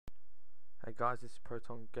Hey guys, this is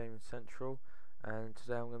ProtonGamingCentral, and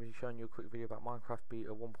today I'm going to be showing you a quick video about Minecraft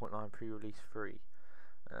Beta 1.9 pre-release free.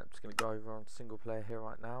 I'm just going to go over on single player here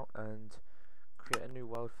right now and create a new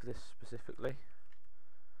world for this specifically.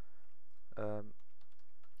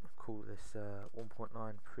 Call this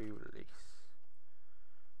 1.9 pre-release.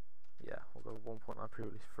 Yeah, we'll go 1.9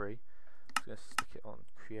 pre-release free. I'm just going to stick it on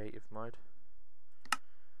creative mode. Just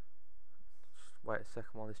wait a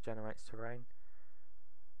second while this generates terrain.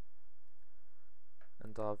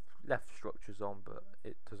 And I've left structures on, but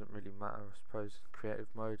it doesn't really matter, I suppose. Creative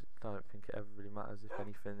mode, I don't think it ever really matters. If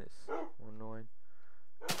anything, it's more annoying.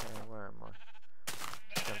 Where am I?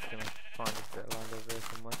 So I'm just going to find this bit of land over here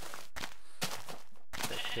somewhere.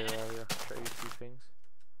 Bit of clear area, show you a few things.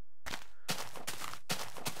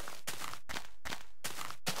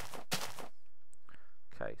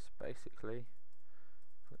 Okay, so basically,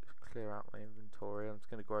 let's just clear out my inventory. I'm just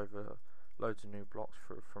going to go over loads of new blocks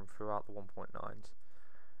from throughout the 1.9s.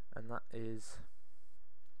 And that is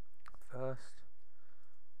first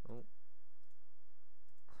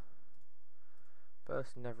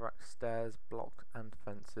netherrack stairs, blocks and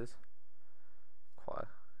fences. Quite a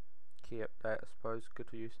key update, I suppose, good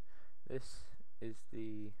to use. This is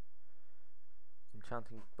the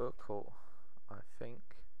enchanting book, or I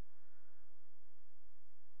think,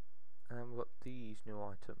 and we've got these new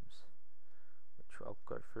items, which I'll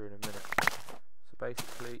go through in a minute. So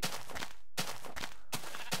basically,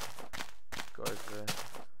 go over there.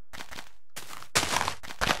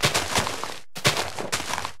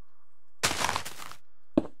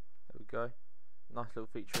 There we go. Nice little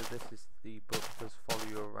feature of this is the book does follow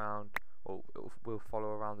you around, or it will follow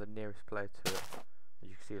around the nearest player to it. As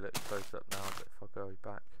you can see, look, it's closed up now, but if I go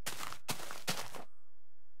back,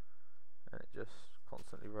 and it just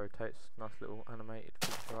constantly rotates. Nice little animated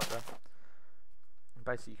feature right there. And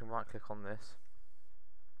basically, you can right click on this.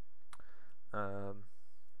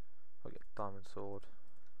 I'll get diamond sword.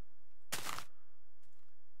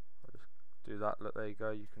 I'll just do that. Look, there you go.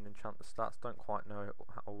 You can enchant the stats. Don't quite know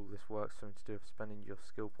how all this works. Something to do with spending your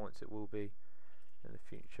skill points. It will be in the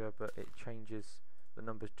future, but it changes. The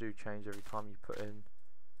numbers do change every time you put in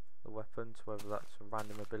the weapons, whether that's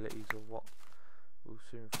random abilities or what. We'll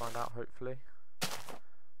soon find out, hopefully.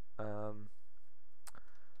 And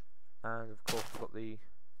of course, we've got the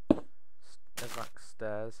netherrack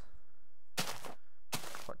stairs.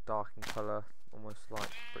 Quite dark in colour, almost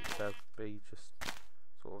like brick stairs would be, just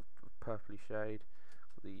sort of purpley shade.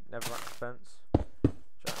 The netherrack fence,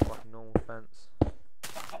 which acts like a normal fence, and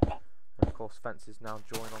of course fences now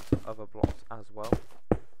join onto other blocks as well.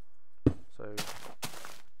 So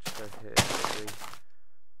just go here, see,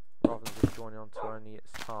 rather than just joining onto only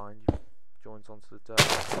its kind, it joins onto the dirt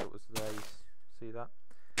block that was there. You see that?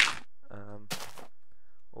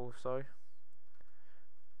 Also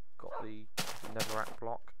got the netherrack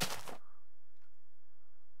block,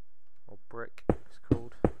 or brick it's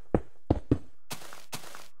called,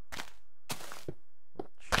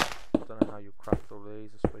 which I don't know how you craft all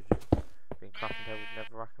these. I suppose you've been crafting here with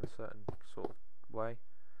netherrack in a certain sort of way.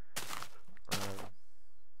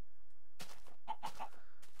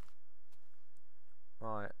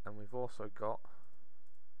 Right, and we've also got,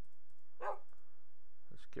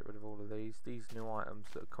 let's get rid of all of these. These new items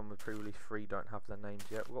that come with pre-release free don't have their names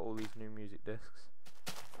yet. We've got all these new music discs.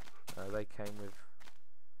 They came with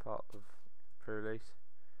part of pre-release,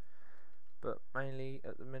 but mainly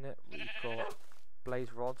at the minute we've got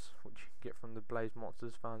blaze rods, which you can get from the blaze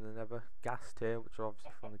monsters found in the nether. Gas tier, which are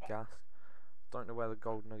obviously from the gas. Don't know where the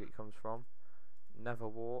gold nugget comes from. Nether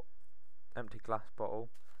wart, empty glass bottle,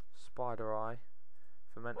 spider eye,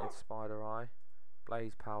 fermented spider eye,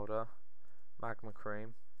 blaze powder, magma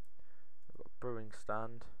cream. We've got brewing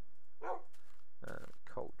stand,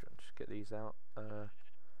 cauldron. Just get these out.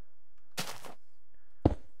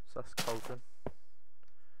 So that's cauldron.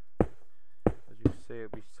 As you can see, it'll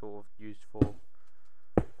be sort of used for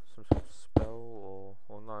some sort of spell,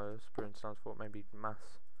 or no, brewing stands for maybe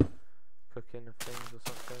mass cooking of things or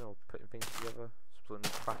something, or putting things together, some sort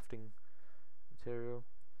of crafting material.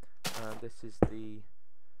 And this is the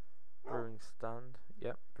brewing stand.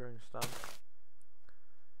 Yep, brewing stand.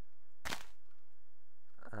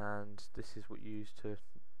 And this is what you use to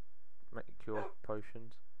make your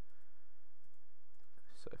potions.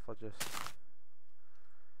 So if I just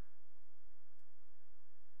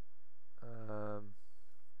let's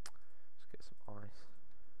get some ice.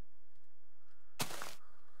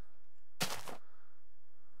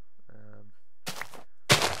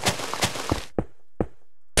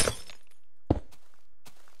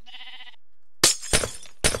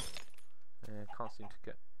 Yeah, can't seem to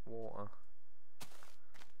get water.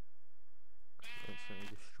 Instantly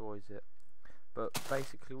destroys it. But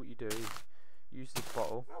basically what you do is use this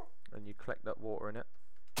bottle and you collect that water in it.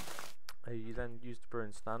 You then use the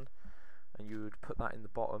brewing stand and you would put that in the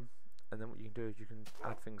bottom, and then what you can do is you can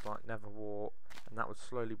add things like nether wart, and that would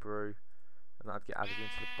slowly brew, and that would get added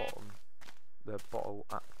into the bottle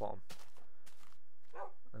at the bottom.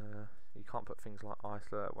 You can't put things like ice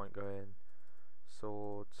there, it won't go in.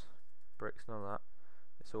 Swords, bricks, none of that.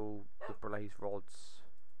 It's all the blaze rods.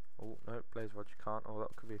 Oh no, blaze rods you can't. Oh,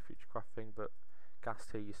 that could be a future craft thing, but gas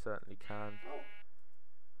tea you certainly can.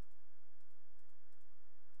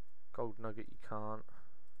 Gold nugget you can't.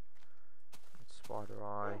 Spider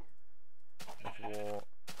eye, wart.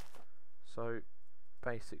 So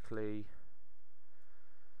basically,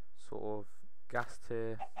 sort of gas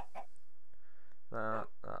tier, that,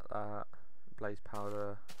 blaze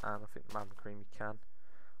powder, and I think the magma cream you can.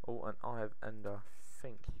 Oh, and eye of ender, I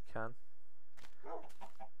think you can.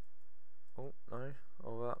 Oh no,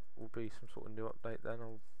 oh that will be some sort of new update then,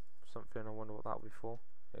 or something. I wonder what that will be for.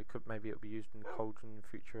 It could, maybe it'll be used in the cauldron in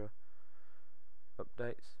future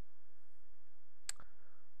updates.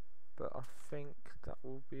 But I think that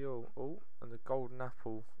will be all. Oh, and the golden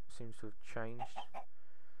apple seems to have changed.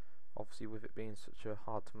 Obviously, with it being such a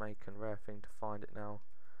hard to make and rare thing to find, it now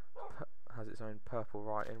has its own purple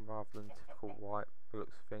writing rather than typical white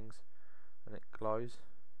looks of things, and it glows,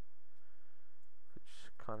 which is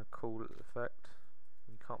kind of cool effect.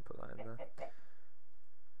 You can't put that in there.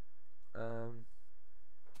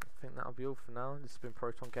 I think that'll be all for now. This has been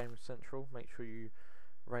ProtonGamingCentral. Make sure you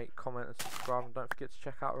rate, comment and subscribe, and don't forget to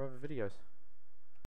check out our other videos.